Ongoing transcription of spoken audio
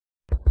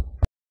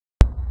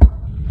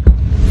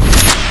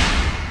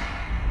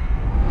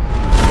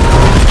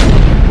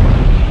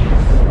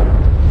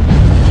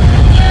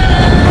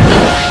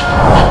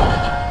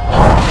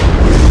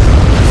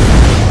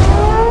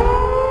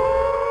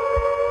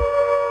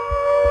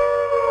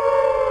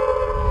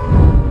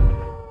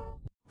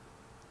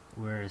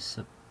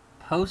was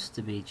supposed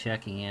to be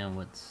checking in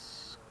with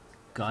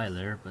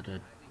Skylar, but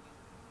it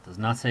does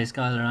not say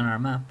Skylar on our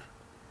map.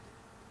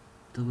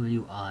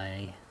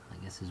 W.I.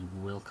 I guess is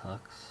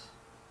Wilcox.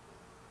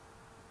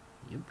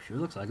 Yep, sure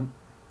looks like him.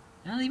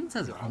 And it even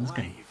says it on the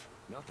screen.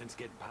 Nothing's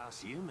getting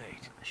past you,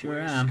 mate. I sure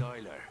Where's am.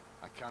 Skylar?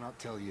 I cannot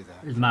tell you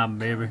that. There's my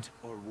baby.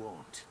 Or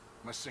won't.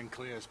 Miss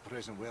Sinclair's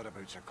present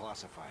whereabouts are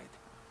classified.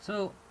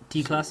 So,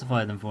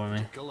 declassify them for me.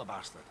 Did you kill the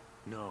bastard?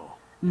 No.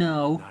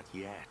 No. Not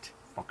yet.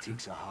 Fuck,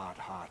 takes a hard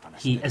heart and a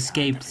He steady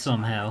escaped hand if it's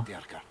somehow. not a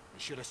Dirker. You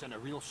should have sent a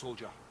real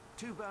soldier.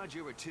 Too bad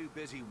you were too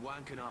busy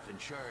wanking off in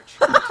church.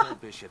 Tell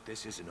Bishop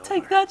this isn't over.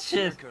 Take that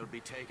shit. Dirker will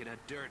be taking a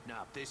dirt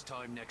nap this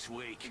time next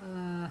week.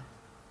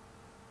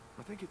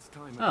 I think it's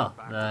time I Oh, got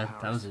back to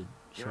the that was house.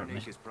 a short Nick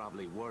mission. is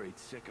probably worried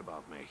sick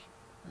about me.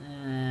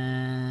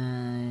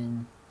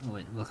 Oh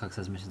wait, Wilcox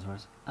has missions for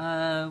us.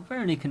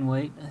 Vernie can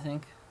wait, I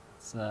think.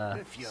 Let's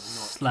If you're not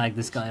slag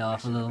this guy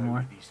off a little messing about more.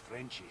 with these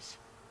Frenchies,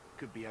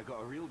 could be I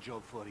got a real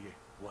job for you.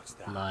 What's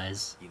that?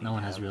 Lies. You No need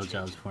one has help real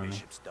jobs changing for me.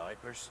 Bishop's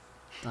diapers?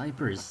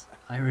 Diapers.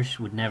 Irish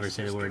would never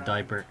say the word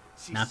diaper.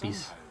 See, Nappies.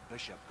 somehow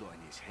Bishop got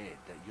in his head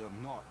that you're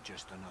not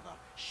just another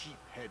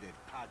sheep-headed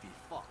paddy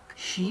fuck.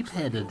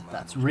 Sheep-headed. Looks like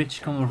That's your man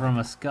rich coming from a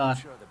I'm Scot.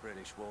 sure the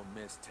British won't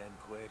miss 10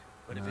 quid,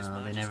 but if His No,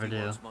 they Majesty never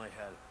do. wants my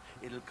help,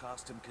 it'll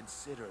cost him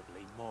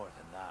considerably more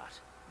than that.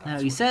 Now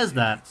That's he what says said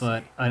that, he'd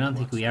but say. I don't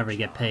think What's we the ever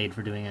get job? paid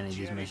for doing any of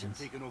these Jerry's missions.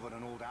 taken over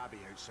an old abbey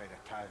outside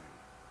of town,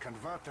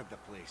 converted the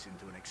place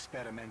into an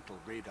experimental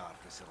radar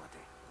facility.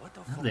 What the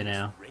Have fuck they is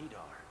now?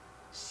 radar?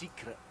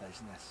 Secret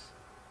business.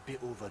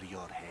 Bit over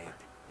your head.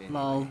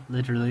 Lol, Anyway,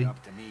 literally.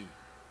 up to me.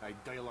 I'd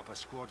dial up a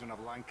squadron of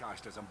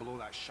Lancasters and blow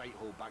that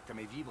shithole back to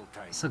medieval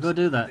times. So go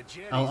do that. The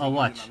Jerry's I'll using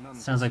watch. their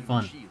nuns Sounds as like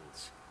fun.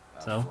 shields.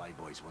 Our So?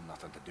 flyboys want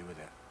nothing to do with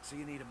it. So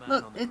you need a man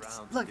Look, on the ground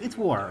to do it's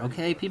your war, dirty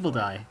okay? work People for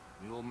you. die.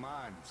 The old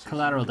man says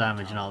Collateral you've got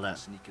damage and all talent that.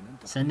 for sneaking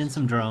into Send in places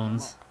some and blowing them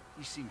drones. up.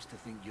 He seems to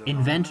think you're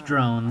Invent our man. I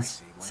drones.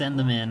 say, why Send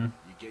them not? in.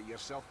 You get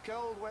yourself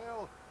killed,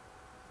 well,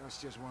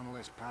 that's just one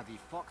less paddy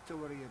fuck to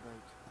worry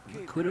about.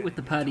 Keep Quit it with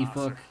the grinning, you paddy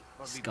tosser. fuck.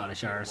 Or be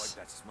Scottish back here to arse.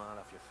 Wipe that smile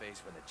off your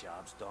face when the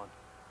job's done.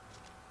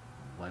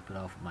 Wipe it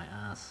off with my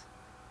ass.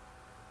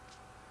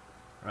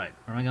 Right,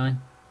 where am I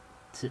going?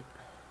 To...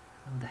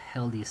 How the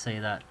hell do you say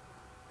that?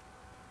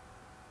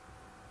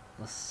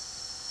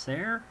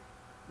 Lasar?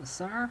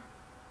 Lasar?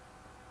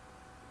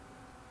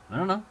 I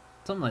don't know.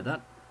 Something like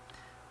that.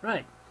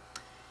 Right.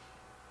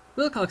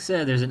 Wilcox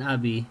said there's an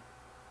abbey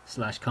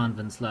slash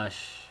convent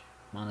slash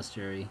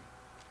monastery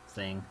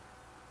thing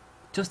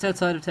just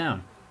outside of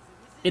town.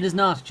 It is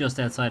not just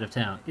outside of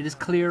town. It is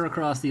clear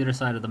across the other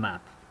side of the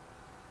map.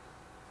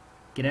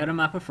 Get out a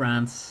map of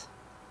France.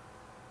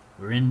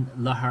 We're in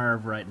Le Havre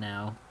right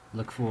now.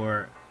 Look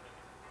for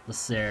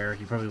Lasar.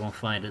 You probably won't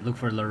find it. Look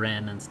for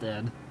Lorraine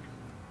instead.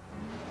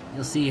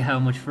 You'll see how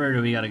much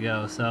further we gotta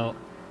go. So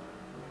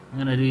I'm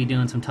gonna be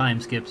doing some time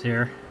skips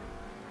here.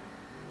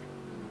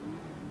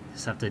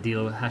 Just have to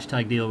deal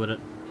with it.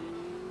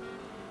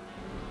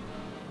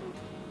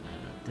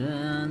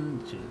 Done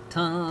through the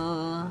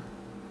tunnel.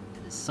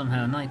 It is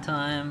somehow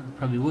nighttime.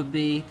 Probably would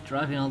be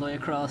driving all the way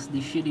across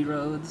these shitty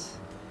roads.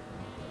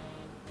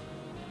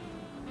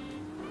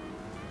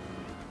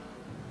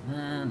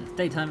 And it's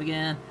daytime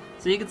again.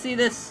 So you can see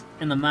this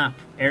in the map.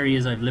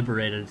 Areas I've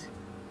liberated.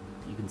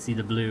 You can see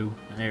the blue,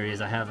 and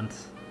areas I haven't.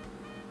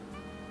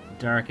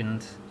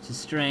 Darkened, which is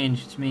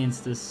strange, which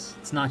means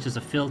it's not just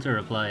a filter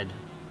applied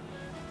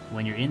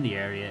when you're in the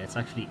area, it's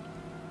actually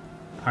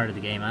part of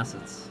the game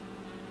assets.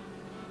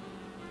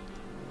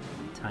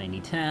 Tiny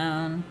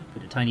town,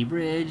 put a tiny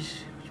bridge,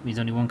 which means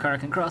only one car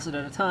can cross it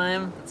at a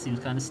time. That seems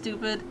kind of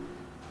stupid.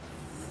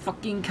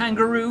 Fucking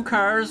kangaroo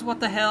cars, what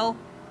the hell?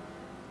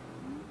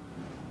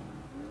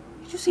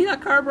 Did you see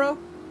that car, bro?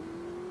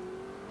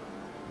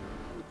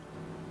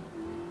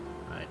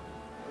 Right.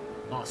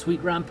 Oh,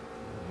 sweet ramp.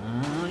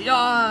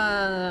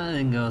 Yeah,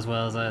 didn't go as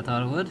well as I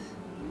thought it would.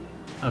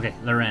 Okay,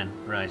 Lorraine,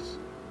 right.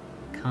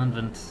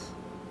 Convent.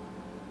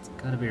 It's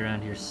gotta be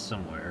around here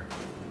somewhere.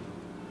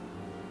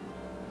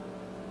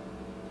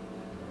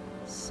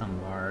 Some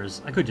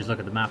bars. I could just look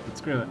at the map, but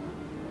screw it.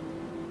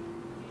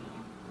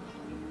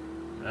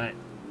 Right.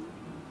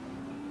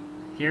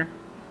 Here?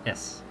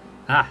 Yes.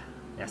 Ah!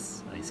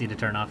 Yes. I see the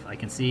turn off. I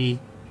can see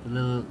the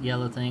little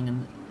yellow thing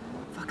and...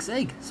 Fuck's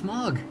sake!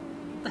 Smog!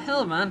 What the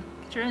hell, man?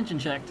 Get your engine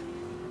checked.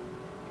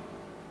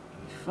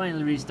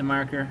 Finally reached the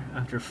marker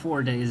after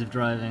 4 days of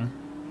driving.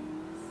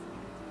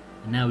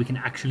 And now we can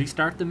actually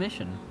start the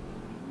mission.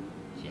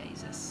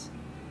 Jesus.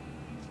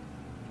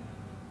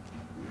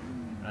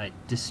 Right,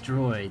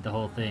 destroy the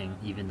whole thing,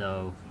 even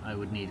though I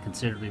would need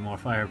considerably more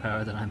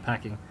firepower than I'm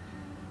packing.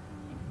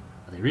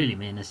 What they really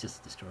mean is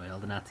just destroy all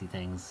the Nazi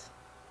things.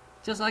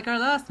 Just like our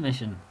last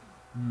mission.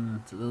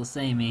 It's a little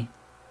samey.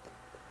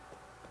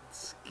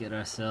 Let's get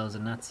ourselves a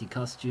Nazi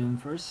costume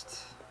first.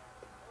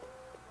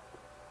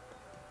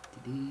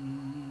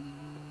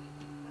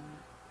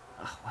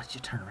 Oh, why'd you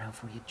turn around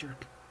for, you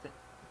jerk?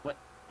 What?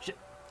 Shit.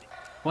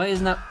 Why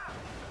isn't that...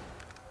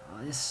 Oh,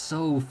 it's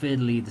so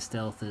fiddly, the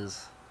stealth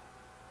is.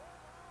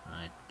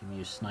 Alright, give me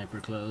your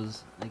sniper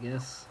clothes, I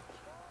guess.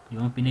 You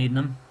won't be needing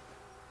them.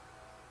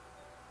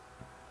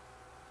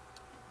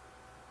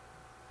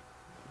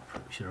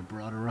 Probably should have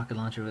brought a rocket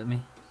launcher with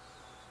me.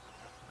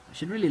 I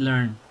should really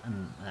learn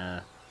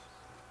and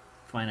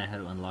find out how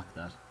to unlock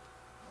that.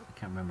 I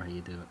can't remember how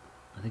you do it.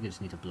 I think I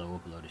just need to blow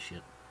up a load of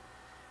shit.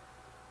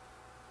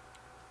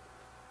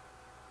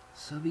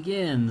 So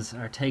begins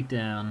our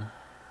takedown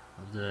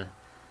of the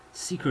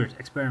secret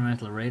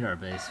experimental radar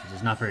base, which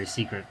is not very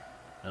secret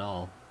at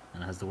all,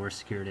 and it has the worst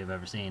security I've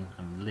ever seen.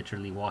 I'm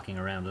literally walking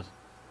around it.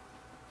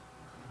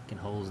 Fucking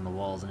holes in the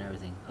walls and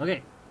everything.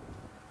 Okay.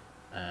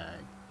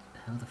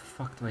 How the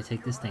fuck do I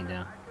take this thing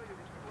down?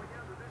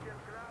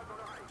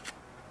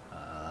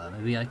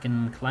 Maybe I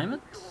can climb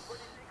it?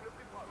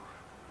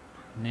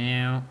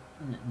 No.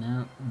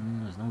 No.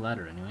 There's no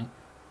ladder anyway.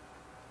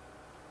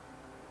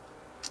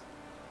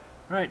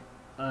 Right.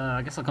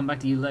 I guess I'll come back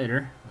to you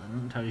later. I'm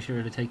not entirely sure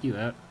how to take you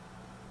out.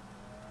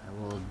 I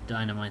will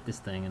dynamite this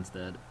thing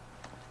instead.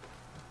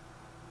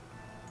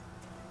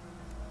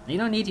 You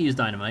don't need to use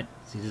dynamite.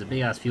 See, there's a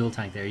big ass fuel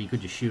tank there. You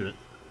could just shoot it.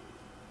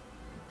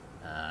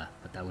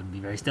 But that wouldn't be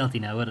very stealthy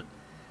now, would it?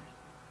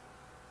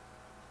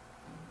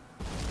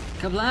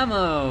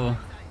 Kablamo!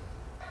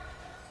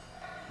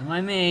 Don't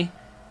mind me.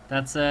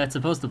 That's it's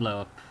supposed to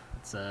blow up.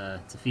 It's a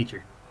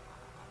feature.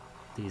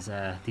 These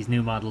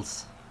new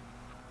models.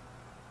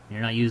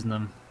 You're not using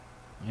them.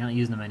 You're not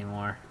using them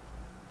anymore.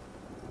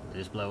 They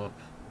just blow up.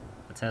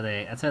 That's how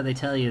they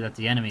tell you that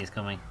the enemy is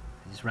coming.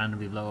 They just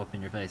randomly blow up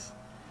in your face.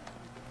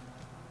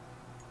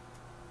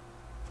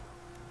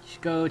 You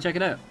should go check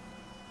it out.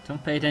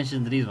 Don't pay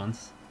attention to these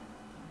ones.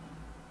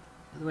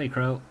 By the way,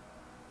 Crow.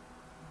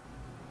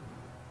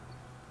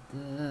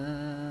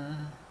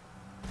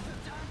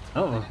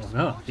 Oh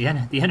no! The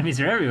enemies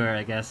are everywhere.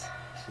 I guess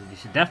you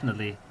should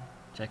definitely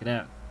check it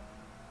out.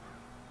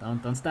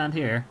 Don't stand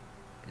here.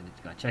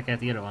 Gotta check out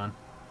the other one.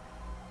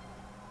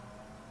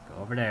 Go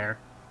over there.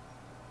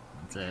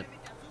 That's it.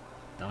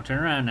 Don't turn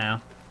around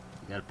now.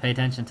 You gotta pay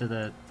attention to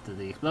the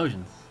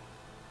explosions.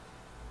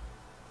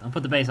 Don't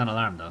put the base on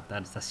alarm though.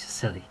 That's just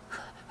silly.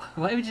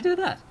 Why would you do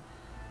that?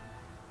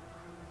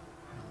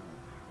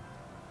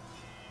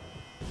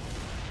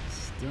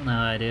 Still no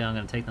idea. I'm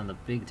gonna take down the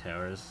big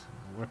towers.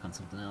 I'll work on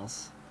something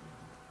else.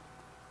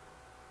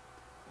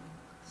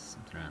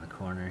 Something around the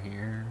corner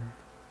here.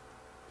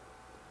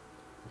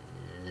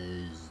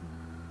 There's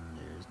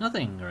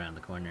nothing around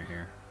the corner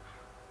here.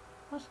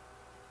 What?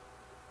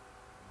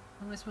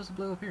 How am I supposed to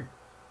blow up here?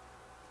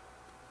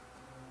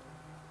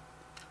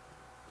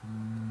 I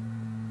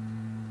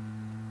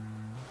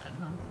don't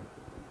know.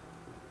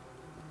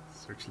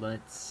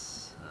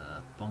 Searchlights,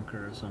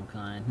 bunker of some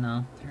kind.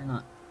 No, they're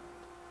not.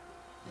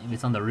 Maybe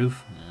it's on the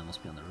roof. Yeah, it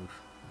must be on the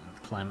roof. I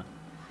have to climb it.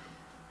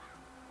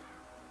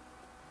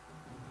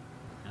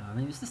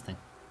 Maybe it's this thing.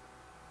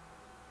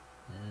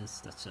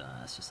 That's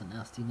just a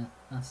nasty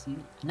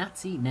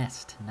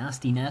nest.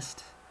 Nasty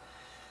nest.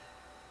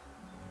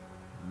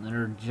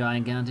 Another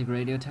gigantic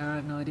radio tower. I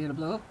have no idea to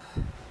blow up.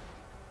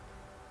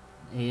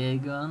 AA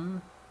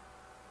gun.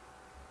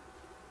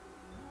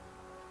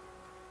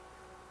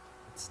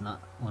 It's not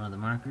one of the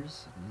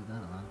markers. I can leave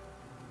that alone.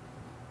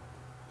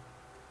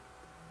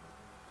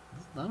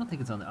 I don't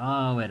think it's on there.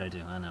 Oh wait, I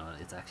do. I know.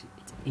 It's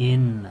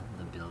in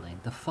the building.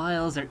 The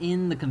files are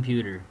in the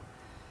computer.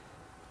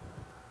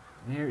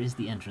 Where is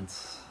the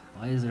entrance?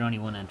 Why is there only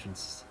one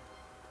entrance?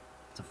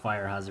 It's a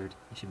fire hazard.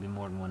 There should be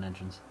more than one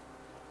entrance.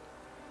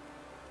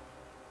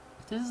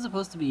 If this is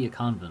supposed to be a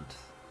convent,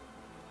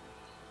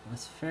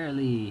 it's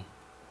fairly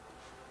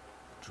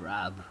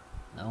drab,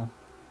 no?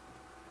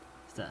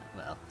 Is that,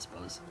 well, I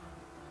suppose.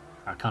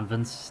 Are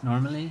convents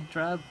normally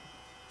drab?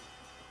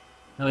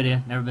 No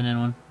idea, never been in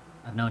one.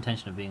 I have no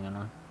intention of being in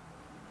one.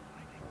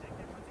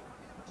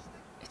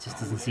 It just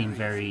doesn't seem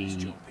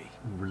very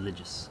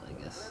religious,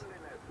 I guess.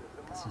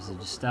 There's a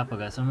Gestapo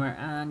guy somewhere,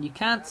 and you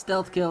can't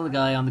stealth kill the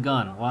guy on the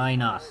gun. Why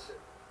not?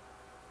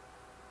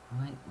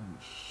 Why? Oh,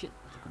 shit,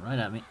 they're looking right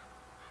at me.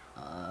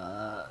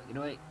 Get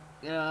away.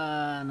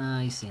 Nah,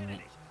 he's seen me.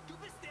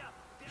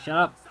 Shut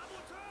up.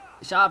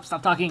 Shut up,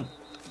 stop talking.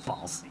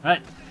 Balls.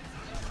 Right.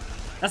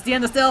 That's the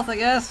end of stealth, I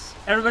guess.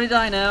 Everybody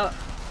die now.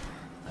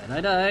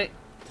 Die.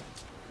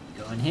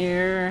 Go in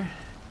here.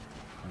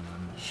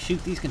 And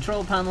shoot these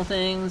control panel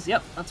things.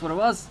 Yep, that's what it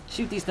was.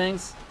 Shoot these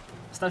things.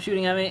 Stop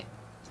shooting at me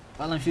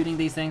while I'm shooting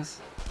these things.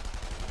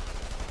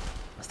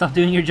 Stop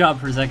doing your job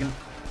for a second.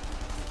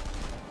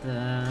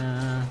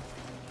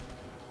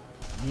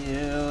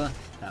 You.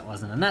 That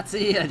wasn't a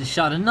Nazi. I just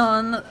shot a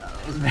nun.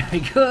 That was very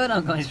good.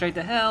 I'm going straight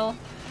to hell.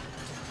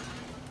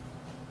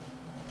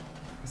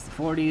 It's the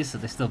 40s, so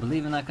they still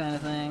believe in that kind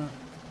of thing.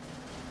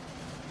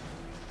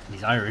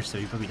 He's Irish, so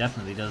he probably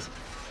definitely does.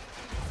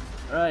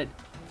 Alright.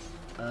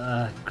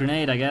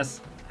 Grenade, I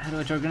guess. How do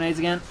I throw grenades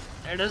again?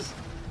 There it is.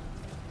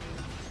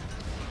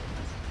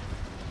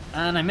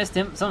 And I missed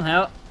him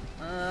somehow.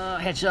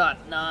 Headshot.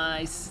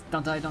 Nice.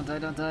 Don't die.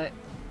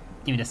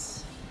 Give me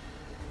this.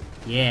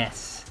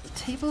 Yes. The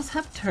tables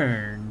have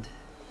turned.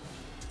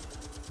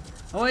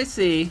 Oh, I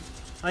see.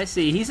 I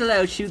see. He's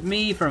allowed to shoot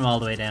me from all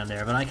the way down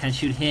there, but I can't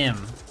shoot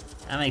him.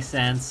 That makes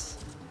sense.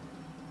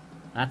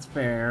 That's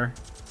fair.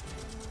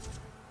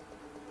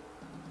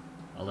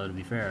 Although, to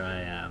be fair, I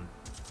have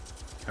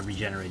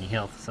regenerating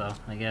health, so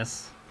I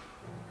guess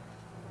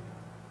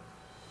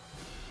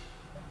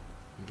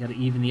you gotta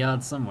even the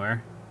odds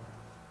somewhere.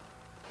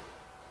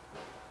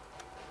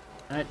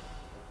 Alright.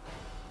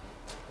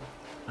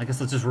 I guess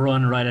I'll just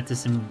run right at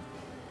this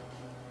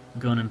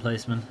gun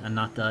emplacement and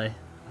not die.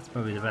 That's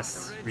probably the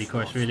best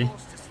recourse, really.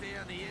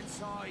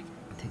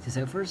 Take this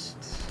out first.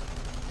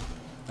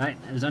 Right,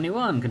 there's only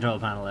one control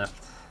panel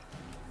left.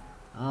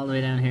 All the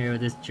way down here with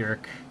this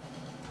jerk.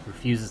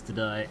 Refuses to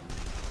die.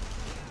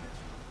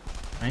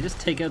 Can I just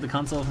take out the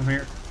console from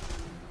here?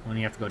 When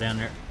you have to go down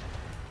there.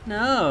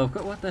 No!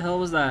 What the hell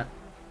was that?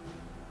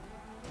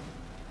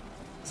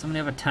 Somebody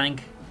have a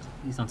tank?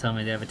 Please don't tell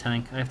me they have a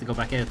tank. I have to go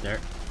back out there.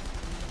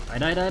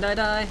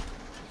 Die.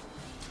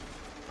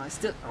 I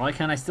still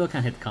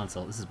can't hit the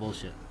console. This is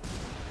bullshit.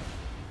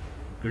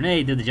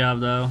 Grenade did the job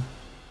though.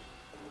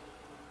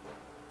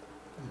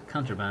 There's a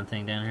contraband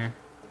thing down here.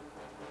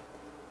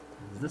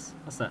 Is this?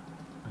 What's that?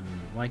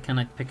 Why can't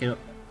I pick it up?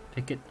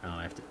 Pick it? Oh,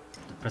 I have to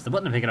press the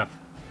button to pick it up.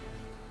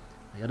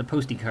 I got a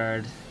postie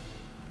card.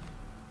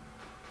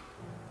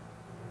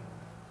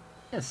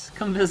 Yes,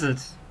 come visit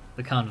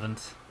the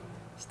convent.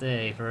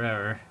 Stay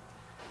forever.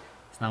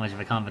 It's not much of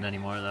a convent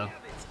anymore though.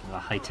 It's a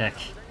high-tech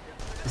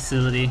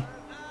facility.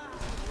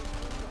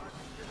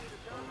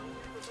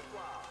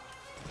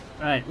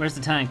 Right, where's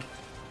the tank?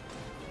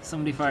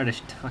 Somebody fired a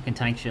fucking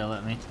tank shell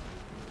at me.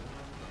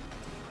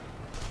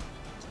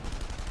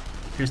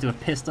 Appears to have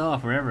pissed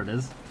off wherever it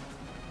is.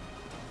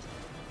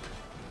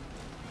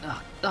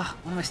 What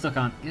am I stuck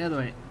on? Get out of the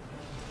way.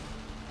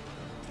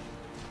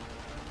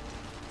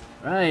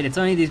 Right, it's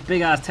only these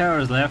big ass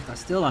towers left. I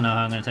still don't know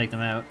how I'm going to take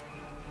them out.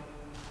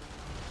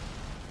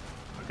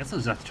 I guess I'll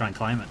just have to try and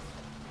climb it.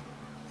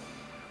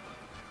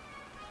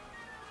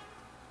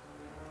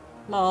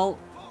 Lol.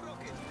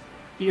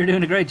 You're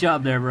doing a great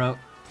job there, bro.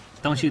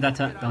 Don't shoot that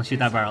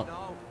barrel.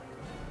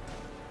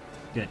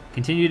 Good.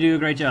 Continue to do a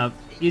great job.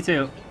 You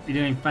too. You're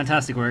doing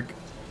fantastic work.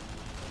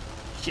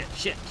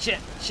 Shit.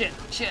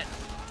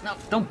 No,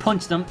 don't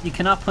punch them. You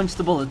cannot punch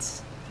the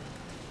bullets.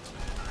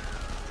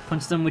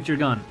 Punch them with your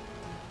gun.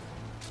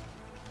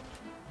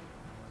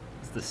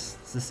 What's this?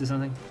 Does this do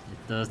something?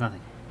 It does nothing.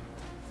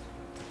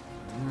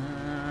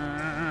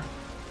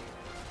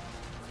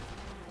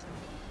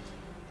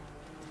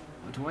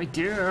 What do I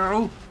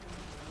do?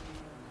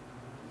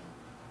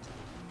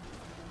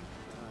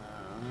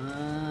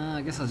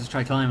 I guess I'll just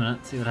try climbing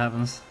it, see what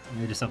happens.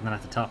 Maybe there's something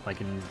at the top I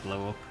can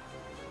blow up.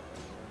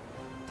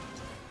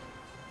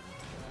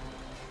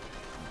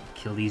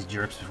 Kill these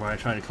jerks before I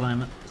try to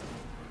climb it.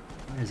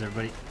 Where's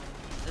everybody?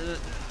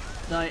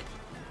 Die.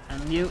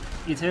 And you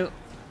too.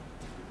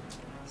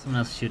 Someone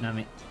else is shooting at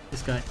me.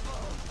 This guy.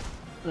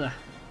 Ugh.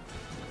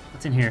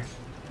 What's in here?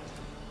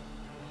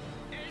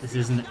 This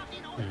isn't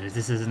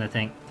a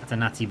thing. That's a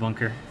Nazi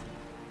bunker.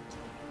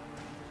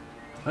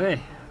 Okay.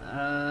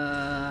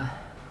 Alright,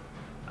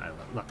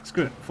 look,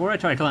 screw it. Before I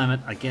try to climb it,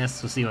 I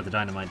guess we'll see what the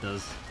dynamite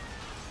does.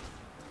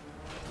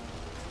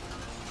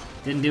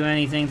 Didn't do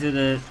anything to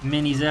the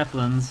mini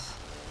zeppelins.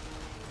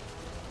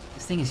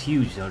 This thing is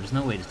huge though, there's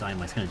no way this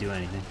dynamite's gonna do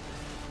anything.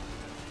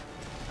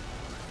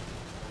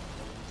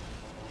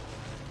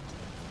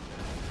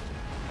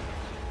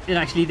 It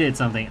actually did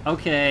something.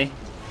 Okay.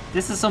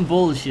 This is some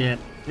bullshit.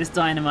 This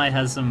dynamite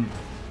has some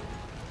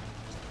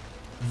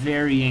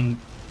varying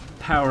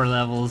power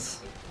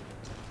levels.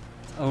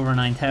 It's over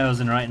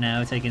 9,000 right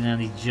now, taking down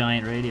these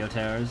giant radio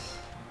towers.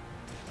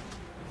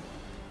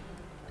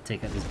 I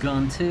take out this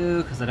gun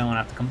too, because I don't want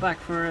to have to come back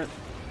for it.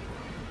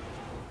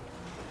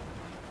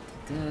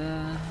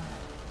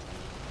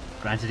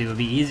 Granted, it would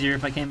be easier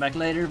if I came back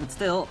later, but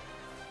still.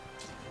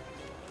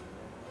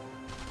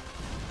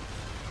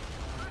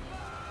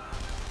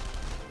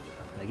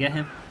 Did I get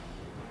him?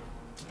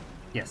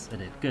 Yes, I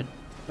did. Good.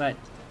 Right.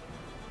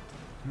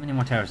 How many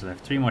more towers are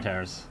left? 3 more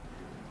towers.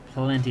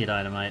 Plenty of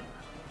dynamite.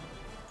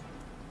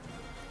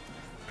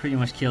 Pretty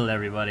much killed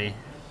everybody.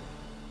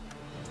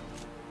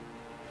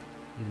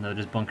 Even though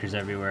there's bunkers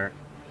everywhere.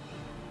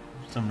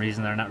 For some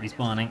reason they're not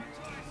respawning.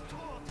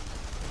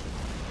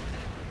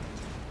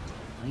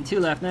 Only 2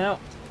 left now.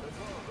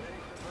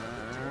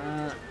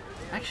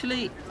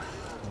 Actually...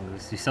 Oh,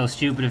 this is so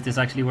stupid if this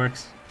actually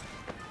works.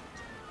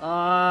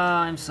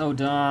 I'm so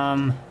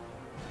dumb.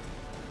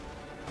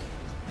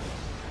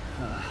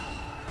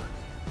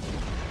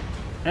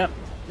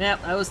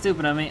 Yep, that was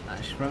stupid of me.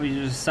 I should probably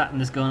just sat in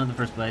this gun in the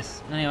first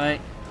place. Anyway.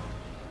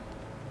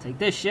 Take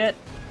this shit.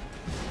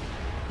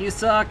 You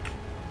suck.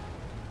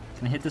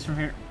 Can I hit this from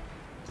here?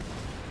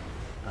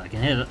 Oh, I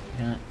can hit it.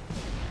 Can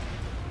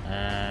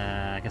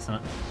I? I guess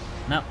not.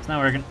 No, it's not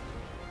working.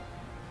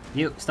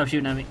 You, stop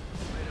shooting at me.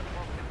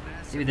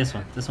 Maybe this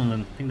one. This one,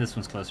 I think this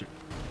one's closer.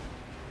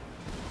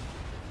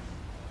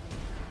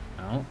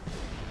 No.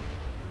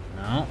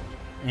 No.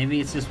 Maybe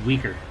it's just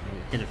weaker.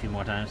 Maybe hit it a few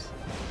more times.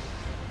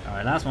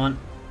 Alright, last one.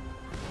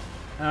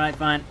 Alright,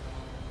 fine.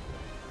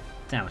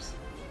 Damn it.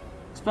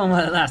 fun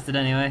while it lasted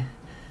anyway.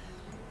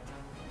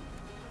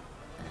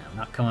 I'm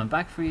not coming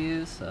back for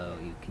you, so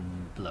you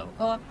can blow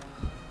up.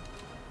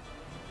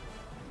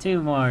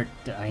 2 more.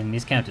 I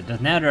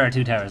miscounted. Now there are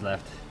 2 towers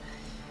left.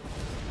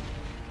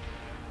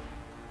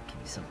 Give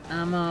me some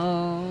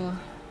ammo.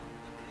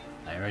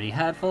 I already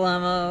had full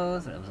ammo,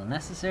 so that was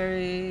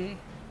unnecessary.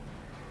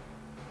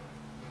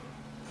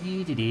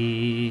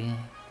 Dee-dee-dee.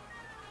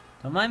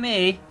 Don't mind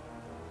me.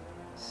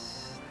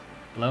 Just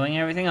blowing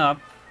everything up.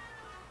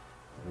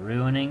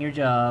 Ruining your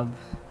job.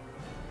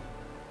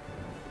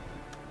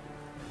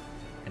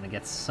 Gonna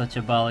get such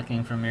a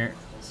bollocking from your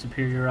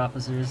superior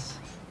officers.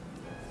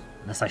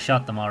 Unless I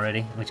shot them already,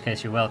 in which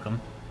case you're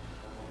welcome.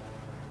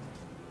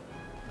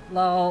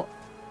 Lol.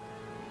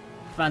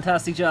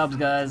 Fantastic jobs,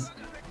 guys.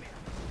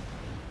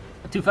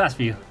 Too fast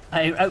for you.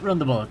 I outrun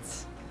the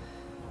bullets.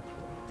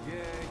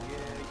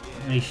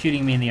 He's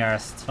shooting me in the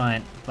arse. It's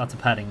fine. Lots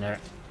of padding there.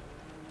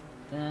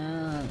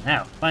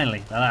 Now,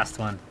 finally, the last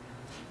one.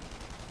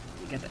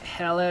 Get the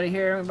hell out of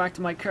here and back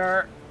to my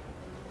car.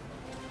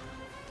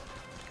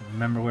 Can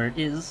remember where it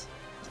is.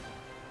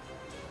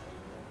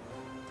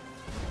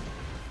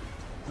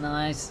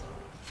 Nice.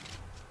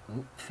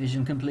 Oh,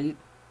 vision complete.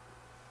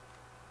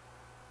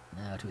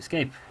 Now to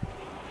escape.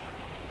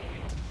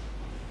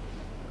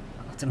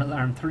 Oh, it's an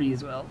alarm 3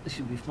 as well. This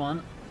should be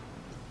fun.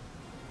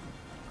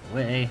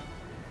 Away.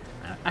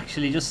 I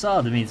actually just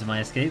saw the means of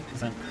my escape,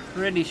 because I'm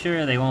pretty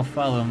sure they won't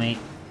follow me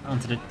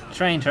onto the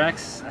train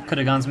tracks. That could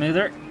have gone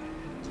smoother.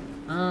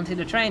 Onto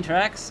the train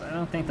tracks. I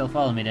don't think they'll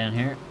follow me down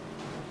here.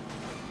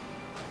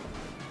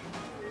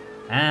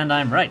 And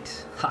I'm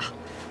right. Ha!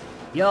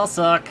 Y'all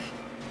suck.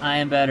 I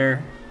am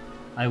better.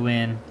 I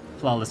win.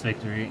 Flawless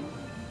victory.